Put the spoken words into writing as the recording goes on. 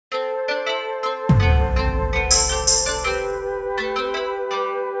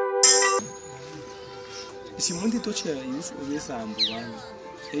Simundi tochi ya yusu obesambu bana.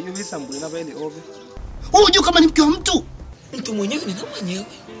 Eyo besambu na bale obe. Unajua kama ni mke wa mtu? Mtu mwenyewe ni mwenyewe.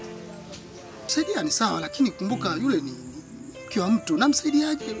 Msaidia ni sawa, lakini kumbuka yule ni mke wa mtu. Na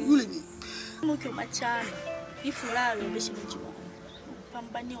msaidiaje yule ni mke wa machana. Ifulalo beshi mjiwa.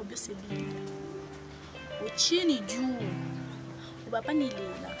 Pambani obese bila. Uchini juu. Ubapa ni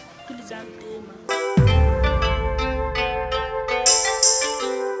lela. Tulizantema.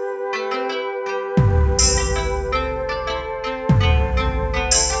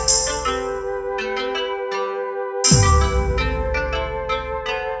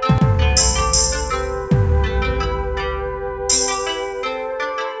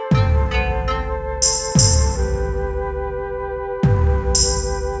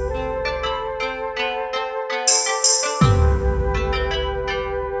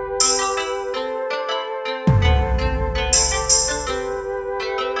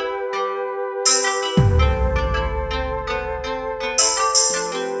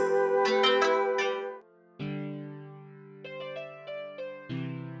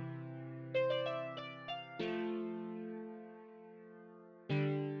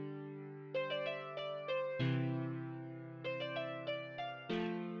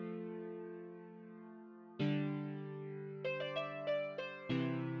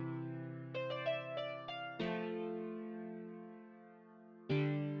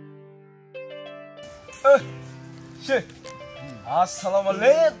 She. Assalamu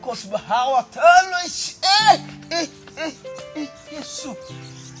alaikum subhanahu wa ta'ala. Yesu.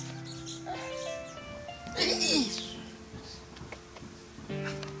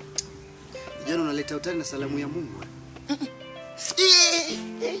 jana unaleta utani na salamu ya Mungu.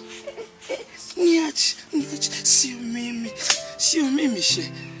 Niache. Sio mimi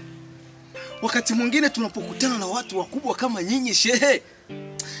she. Wakati mwingine tunapokutana na watu wakubwa kama nyinyi shehe.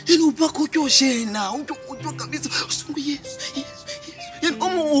 Yaani upako kyoshe na ujo kabisa. Usungu Yesu. Yaani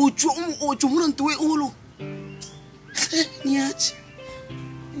ocho muna ntuwe ulu. Niache.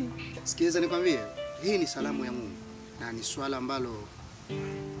 Sikiliza nikwambie, hii ni salamu ya Mungu na ni swala ambalo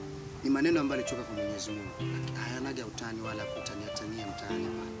ni maneno ambayo yalitoka kwa Mwenyezi Mungu. Hayanaga utani wala kutania mtaani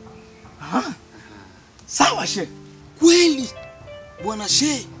hapa. Aha. Sawa she. Kweli. Bwana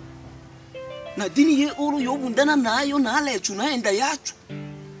she. Na dini ye ulu yobundana nayo na ale tunaenda yacho.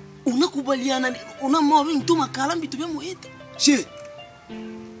 Unakubaliana unamawe ntuma kalambi tubemuita. She.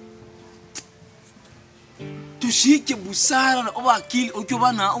 Tushike busara na oba akili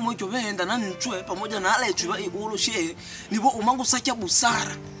okubana umwekobenda na ntwe pamoja na ale tuba ulu she nibo umangu sakya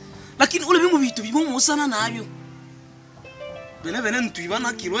busara. Lakini ule bimu bitu bimusana nabyo. Bene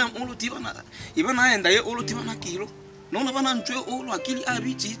ntwibana kilo ya ulu tibana. Ibana enda ye ulu tibana kilo. Naona bana ntwe ulu akili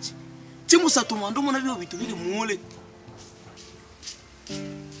abichichi. Timusa tumando na byo bitu bili mule.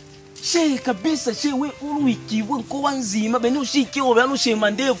 She kabisa she we ulu ikibwe nko wanzima bene ushike obano she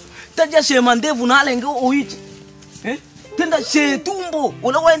mandevu. Taja she mandevu na alenge oichi. Tenda she tumbo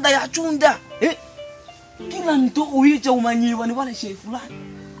ula wenda ya chunda. Kila mtu uicha umanyiwa ni wale she fulani.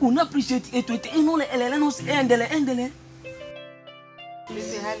 Una appreciate etu inule eleleno endele.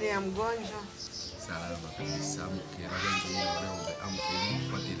 Bibi hali ya mgonjwa. Salama kabisa, mkera wengi wanaomba amkeni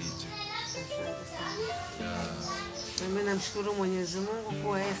kwa diriji. Mimi namshukuru Mwenyezi Mungu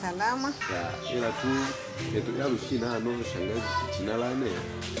kuwa yeye salama. Ila tu yetu yarushina hano shangazi kinalane.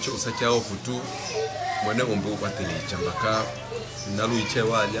 Cyo usakya ofu tu mwana ombe ubadiriji mbaka naluiche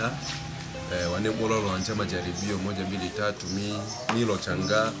waja wane bololo anja majaribio 1 2 3 nilo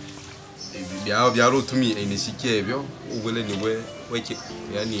changa byaro tumi inisikie hivyo ubele niwe weki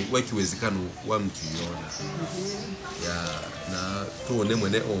yani wekiwezekano wa mtu yona ya na tuone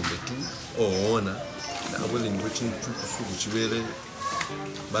mwene ombe tu oona na ubele niwe chintu kusuku chibele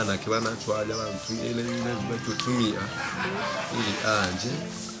bana kibana twala bantu ile bakutumia ili anje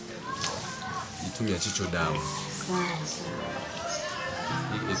itumia chicho dawa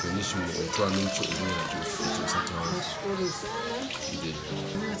Ikonishi mtoa nucho ubora tu satawa. Nashukuru sana. Ndiyo.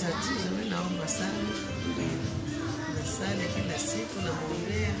 Matatizo mimi naomba sana. Nasali kila siku na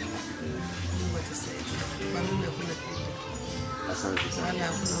muombea. Mungu atasaidia. Kwa mimi hakuna kitu. Asante sana. Wala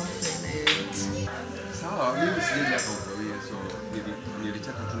hakuna hofu yoyote. Sawa, mimi sijaje hapa ukawia so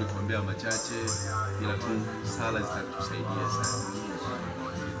nilitaka tu nikuambia machache ila tu sala zitatusaidia sana.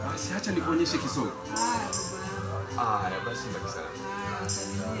 Basi acha nikuonyeshe kisogo. Basi mbaki sana.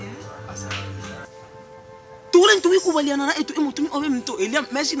 Tule ntuwi kubaliana na etu emutumi obe mto elia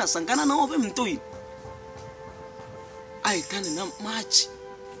meshi na sangana na obe mto yi. Aitane na machi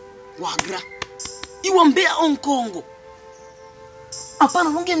wagra. Iwambea onkongo. Apana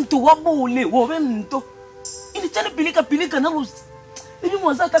longe mto wabule obe mto. Ini chane pilika na Hivi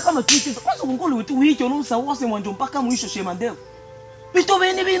mwazata kama tuikiza. Kwanza ngolo wetu wiki onusa wose mwanjo mpaka mwisho shemandevu. Bito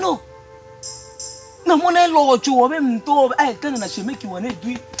bene bino. Na mona locho wabe mtobe tena na shemeki wane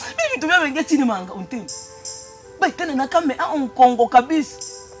dui. Bibi to bebe ngechini manga untemu. Bai tena na kame onkongo kabisa.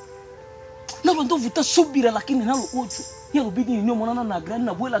 Na ndo vuta subira lakini nalo ocho. Yalo bidi ni mwana na gra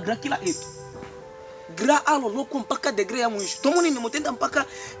na bwela gra kila etu. Gra alo loko mpaka degree ya mwisho. Tomoni ni mutenda mpaka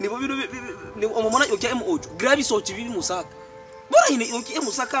ni bobido ni omona yokia emu ocho. Gra biso chivivi musaka. Bora ine yoki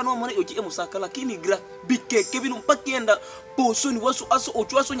emusaka no mwana yoki emusaka lakini gra bikeke bino mpaka enda poso ni waso aso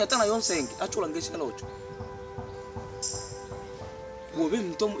ocho aso nyatana yonsenge achola ngesha la ocho. Wobe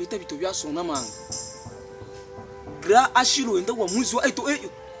mtomo itabito byaso na manga. Gra ashilo enda wa mwizi wa eto eyo.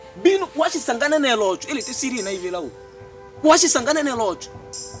 Bino washi sangana na locho ile te siri na ivela u. Washi sangana na locho.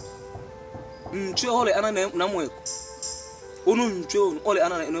 Mchwe hole ana na mweko. Unu mchwe unu ole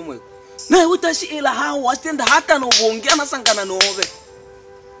ana na mweko. Na utashi ila hao watenda hata no bongea na sangana nobe.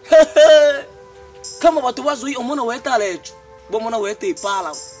 Kama watu wazo hii omona weta lecho. Bomona weta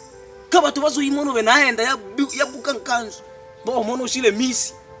ipala. Kama watu wazo hii mono benaenda ya buka nkanzo. Bo omona ushile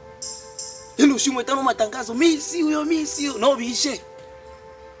misi. Hilo shimwe tano matangazo misi huyo no bishe.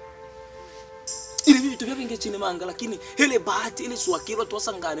 Ile bibi vya vinge chini manga lakini hele bahati ile swakilo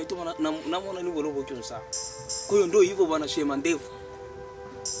twasangana ito na mona ni bolobo kyonsa. Kwa hiyo ndio hivyo bwana shemandevu.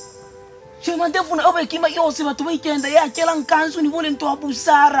 Shemandevu na oba kima yose watu weekend ya kila nkanzu ni wole ntoa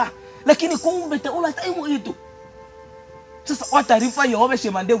busara lakini kumbe taula taimu ito. Sasa wa taarifa ya oba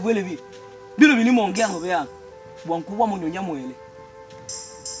shemandevu ile bibi. Bilo bini muongea ngobe yako. Bwankubwa monyonya mwele.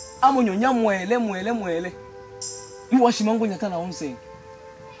 Amonyonya mwele. Iwa shimango nyatana onse.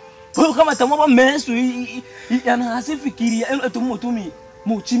 Kwa kama tamaba mesu yana asifikiria eto mutumi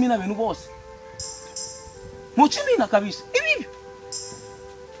muchimi na benu bose. Muchimi na kabisa. Hivi.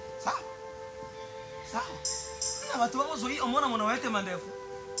 Sawa. Na watu wao zoi omona mwana wete mandefu.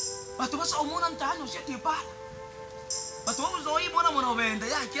 Watu basa omona mtaani ushete pala. Watu wao zoi mwana wenda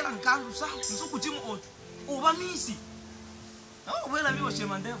ya kila nkanzu sawa. Nsuku timu ocho. Oba misi. Na wela biwa shema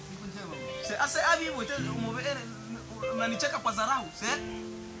mandefu kunjema. Se ase abi wote umobele manicheka kwa zarau, se?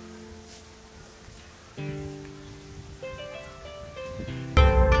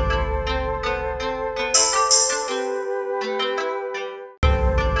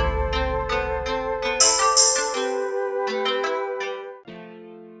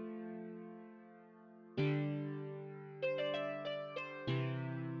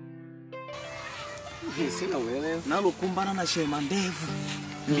 Sina wewe. Nalo kumbana na shema ndevu.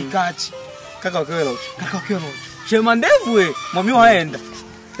 Mbikachi. Kaka wakiwelo. Shema ndevu we. Mwami waenda.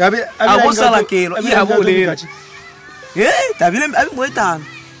 Agosala kelo. Iya bole. Tabile abi mwetano.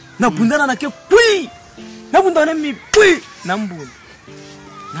 Na bundana na ke pui. Na bundana mi pui. Na mbunda.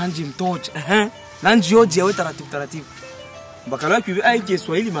 Nanji mtocha. Nanji yoji yawe taratibu. Mbakala kibi aje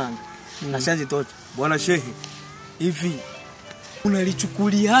Swahili manga. Na shanji tocha. Bwana shehe. Hivi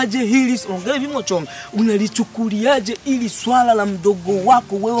unalichukuliaje hili ongea hivi mochonga unalichukuliaje ili swala la mdogo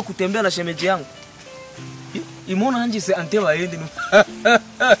wako wewe kutembea na shemeji yangu imona hanji se anteba yende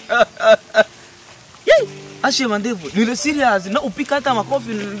yey ashe mandevu nile serious na upika hata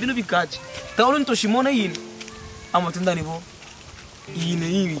makofi bino bikachi taolo ntoshimona yini ama tunda nivo yine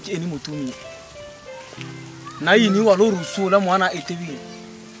yini eni mutumi na yini walorusu la mwana etebi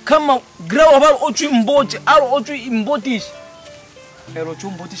kama grawa ba ochu mboche alo ochu imbotish ero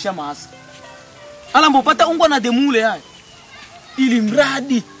chumbotisha masa alambo pata ungwa na demule haya ili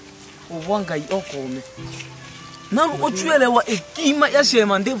mradi uwanga iokome nalo ochuelewa ekima ya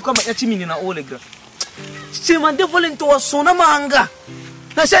shema ndevu kama ya chimini na olegra shema ndevu le ntoa sona manga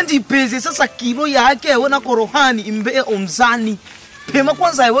na shanji peze sasa kilo yake yawe na korohani imbe omzani pema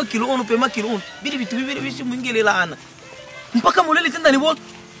kwanza yawe kilo ono pema kilo ono bili bitu bibili bishi mwingele laana mpaka mulele tenda ni wote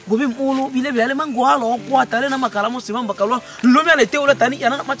gobe molo bile bile mangwalo kwa tale na makalamo simamba kalwa lomi alete ula tani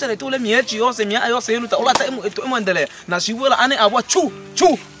yana macha alete ula miechi yose mia yose yenu ta ula ta emu endelea na shiwela ane abwa chu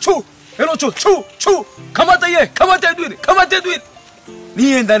elo chu kamata duit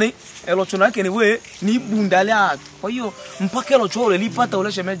ni endani elo chonake ni we ni bundale atu kwa hiyo mpaka elo chole lipata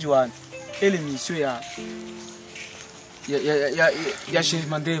ule shemeji wani ele misio ya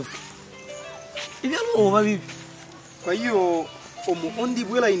shema ndevu ibi alo oba bibi Kwa hiyo omuondi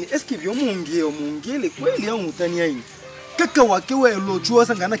bwela ini eske byo mungele kweli au mutania ini kaka wake we lochuo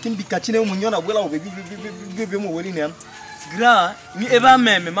sangana kimbi kachine umunyona bwela obebi mo weli ne gra ni eba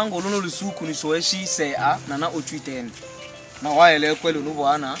meme mango lono lusuku ni soeshi se a nana ochuitene na waele kweli nubo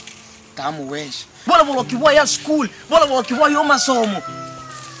ana tamu weshi bola kiwa ya school bola kiwa yo masomo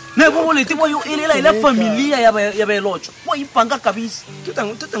Na kwa ile tipo ile familia ya belocho. Kwa ipanga kabisa.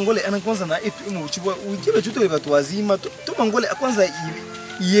 Tutangole ana kwanza na etu umuchibwa ukibe tuto watu wazima tumangole kwanza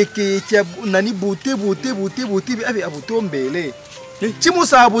yeke nani bote abi abutombele.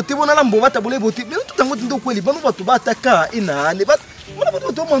 Chimusa bote bona lambo batabule bote. Tutangote ndo kweli bano batu bataka inane bat mwana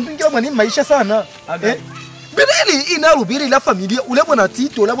batu mandungira mani maisha sana. Bideli inalubiri la familia ule bona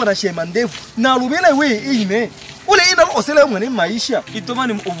tito ule bona shema ndevu na lubele we ine ule ina osela mwana maisha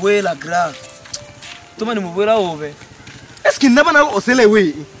itomani mubwela gra tomani mubwela obe eski ndaba na osela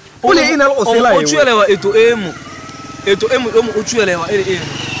we ule ina osela we ochuelewa eto emu ochuelewa emu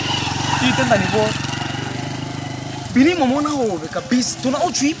itenda ni bo bini momona obe kabisa tuna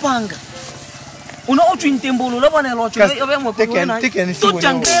ochuipanga una ochu intembolo la bana locho yobe mo ko na to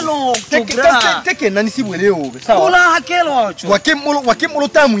changelo teke nani sibwele obe sawa ola hakelo ocho wakemolo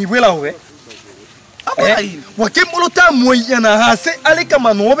tamu ibwela obe wakemolo tamu yana hase ale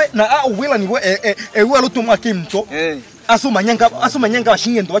kama nobe na a obwela ni ewe lotomo akemto aso manyanga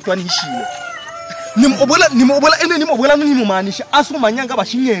bashingendo watu ani ishile nimobwela ene nimobwela nimumaanisha aso manyanga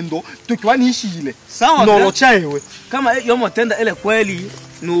bashingendo tokwani ishile sawa nolo chaewe kama yomo tenda ele kweli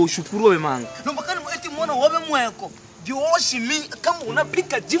no shukuru we manga no bakani eti mwana wobe mweko byoshi mi kama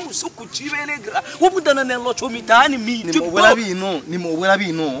unapika jimu suku chibelegra wobudana ne locho mitani mi nimobwela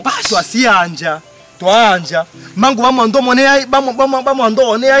bino twanja mangu bamwando mone bamwando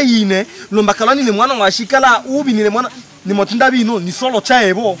one yine lombakalani le mwana washikala ubi ni le mwana ni motinda bino ni solo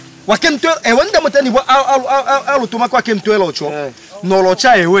chaebo wakento ewenda motani bo alutuma kwa kento elocho no lo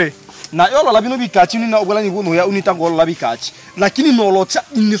chaewe na yolo labino bikachi ni na obwela ni buno ya unitango lo labikachi lakini no lo cha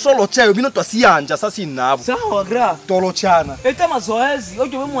ni solo chaewe bino twasianja sasa inabo sawa gra tolo chana eta mazoezi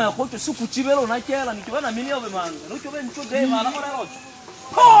ojo we moya ko suku chibelo na kela ni tubana mini obe manga no chobe ncho de mala ora locho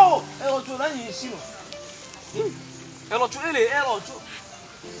ho elocho nani shino elocho elocho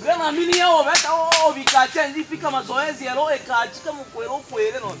grana mini yao beta bikachi ndi pika mazoezi elo ekachi kama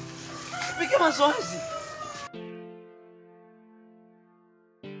kwele no pika mazoezi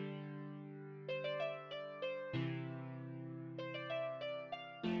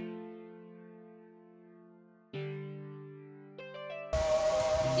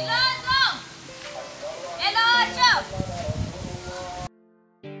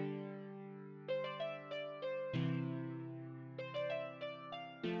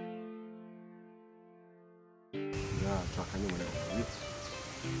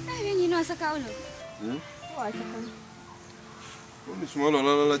Small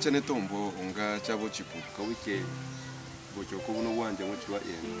la chanetombo unga chabo chipu ka wike bocho ko no wanje mo chiwa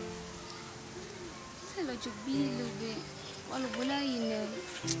yen selo chubilo be walo bola ine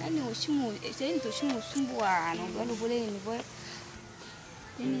ani oshimu sento shimu sumbwa no walo bola ine bo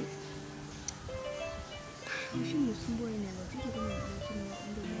ni oshimu sumbwa ine lo tiki kama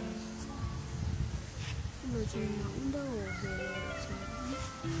lo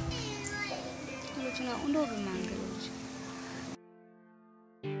chuna ndo be manga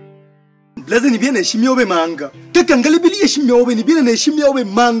blaze ni bien heshimia obe manga kaka ngalibili heshimia obe ni bien heshimia obe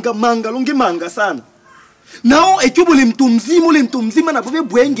manga longe manga sana nao ekyobo le mtu mzima na bobe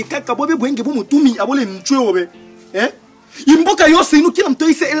bwenge kaka bobe bwenge bo mutumi abole mchwe obe imboka yose inu kila mtu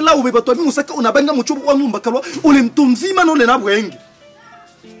ise elela obe bato abi musaka unabanga muchobo kwa numba kalwa ole mtu mzima no le na bwenge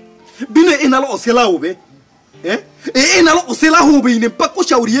bino enalo osela obe enalo osela obe ine pako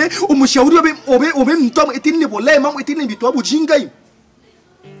shaurie umushauri obe mtu etini bolema etini bitu abujinga yi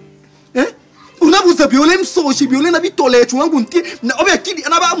unabuza biole msoshi biole na bitolecho wangu nti na obe akili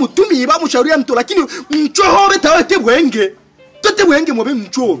anaba mutumi ba mushauri mtu lakini mcho hobe tawete bwenge tote bwenge mobe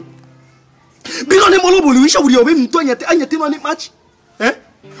mcho bino ne molo boliwisha uri obe mtu anyate no ni match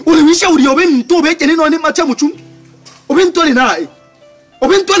uliwisha uri obe mtu obe kene no ni match muchu obe mtu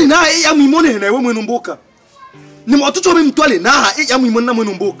ali nae ya mwimone na ewe mwenu mboka ni motucho obe mtu ali nae ya mwimone na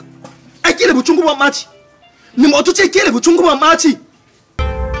mwenu mboka akile buchungu wa match ni motucho akile buchungu wa match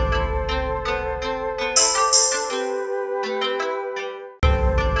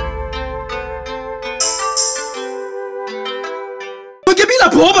la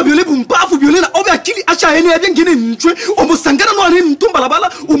poba biole bumpafu biole na obe akili acha ene yengine nchwe omusangana no ari mtumba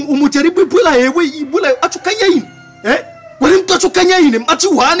labala umujaribu bula yewe ibula achukanya yini wale mtu achukanya yini machi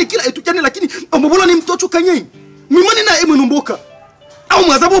wane kila etukane lakini omubula ni mtu achukanya yini mimani na emwe numboka au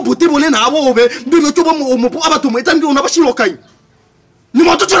mwazabo bote bole na abo obe bino cyobo omupo abatu mwetambi unabashiloka yini ni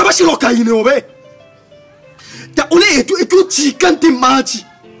moto chora bashiloka yini obe ta ole etu chikante machi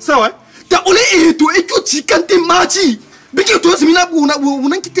sawa ta ole etu chikante machi biki to simina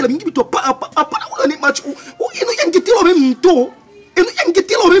unankitela mingi bito apa ula ni match ino yangitelo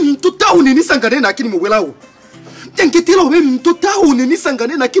be mto tauni ni sangane na akini mwelawo nketela obe mto taone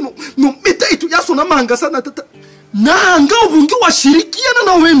nisangane na kino no meta itu yaso na manga sana tata na anga ubungi washirikiana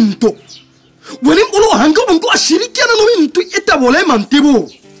na obe mto wani mbolo hanga ubungi washirikiana na obe mto eta bolema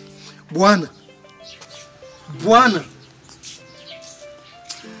mtebo bwana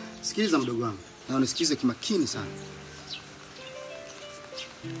Sikiliza mdogo wangu na unisikize kimakini sana.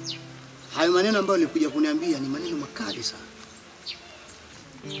 Hayo maneno ambayo nilikuja kuniambia ni maneno makali sana.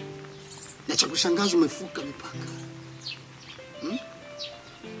 Na cha kushangaza umefuka mipaka.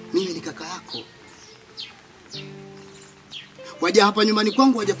 Mimi ni kaka yako. Waja hapa nyumbani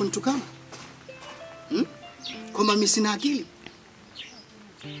kwangu waja kunitukana. Kwamba mimi sina akili.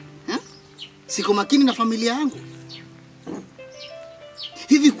 Siko makini na familia yangu.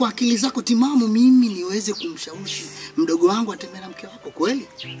 Hivi kwa akili zako timamu mimi niweze kumshawishi mdogo wangu atembee na mke wako kweli?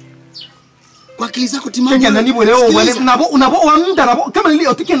 Kwa akili zako timamu. Kenya nani bole wale unabo wanda nabo kama nili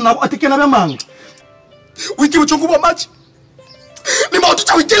otikena na manga. Wiki uchungu wa machi. Ni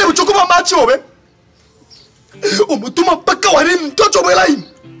maututa wikele uchungu wa machi obe. Umutuma paka wale mtoto mwelaini.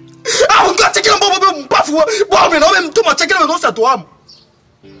 Ngati kila mbobo mpafu wa na wewe mtuma chakela wewe tuamu.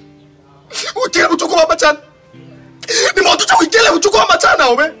 Ukile uchungu wa machi. Ni maututa wikele uchungu wa machi na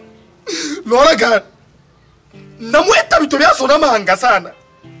obe. Lora ga. Namweta Victoria sona manga sana.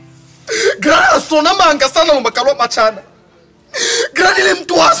 Grana sona manga sana mu makalo machana. Grana ile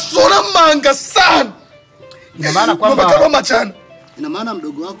mtu sona manga sana. Ina maana kwamba makalo machana. Ina maana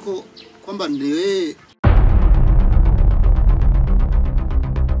mdogo wako kwamba ndio yeye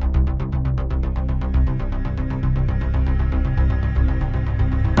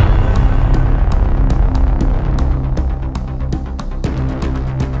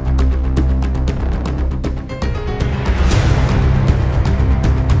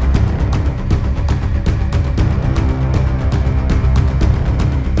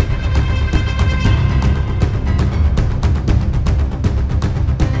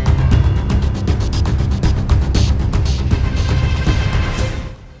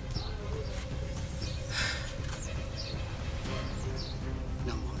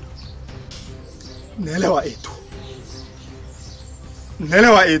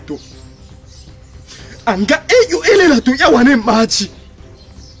Nelewa etu. Anga eyu elela tu ya wane machi.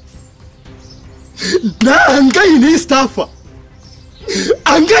 Na anga ini staffa.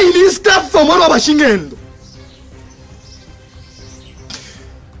 Anga ini staffa mwana bashingendo.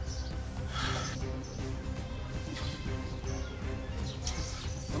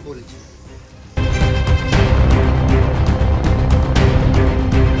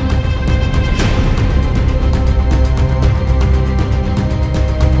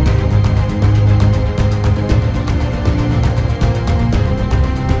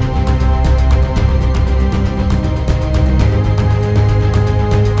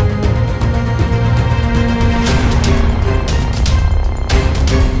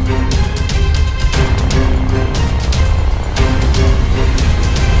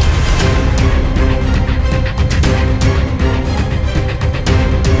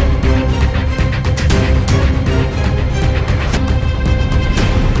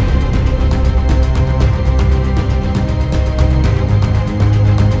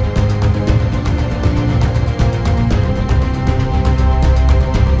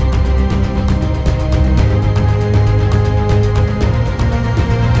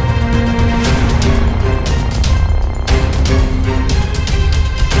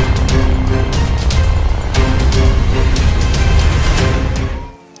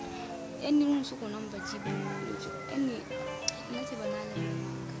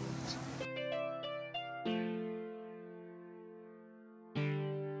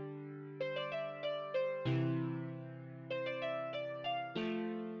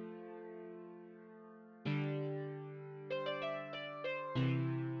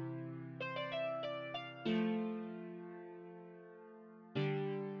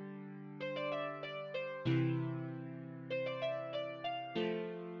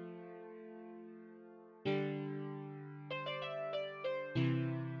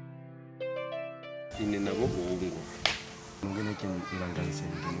 Ine nabo uungu. Mungene kin ilanganse,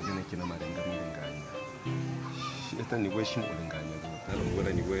 mungene kina marenga mulenganya. Eta niwe shimu ulenganya go. Talo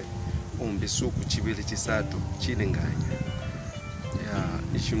ngora niwe umbisu kuchibele chisatu chilenganya. Ya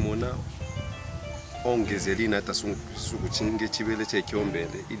ishimona ongezelina hata suku chinge chibele cha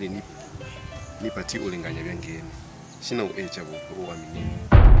kiombele ili nipati ulenganya byangene. Shina uecha go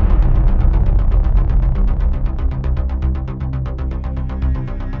uamini.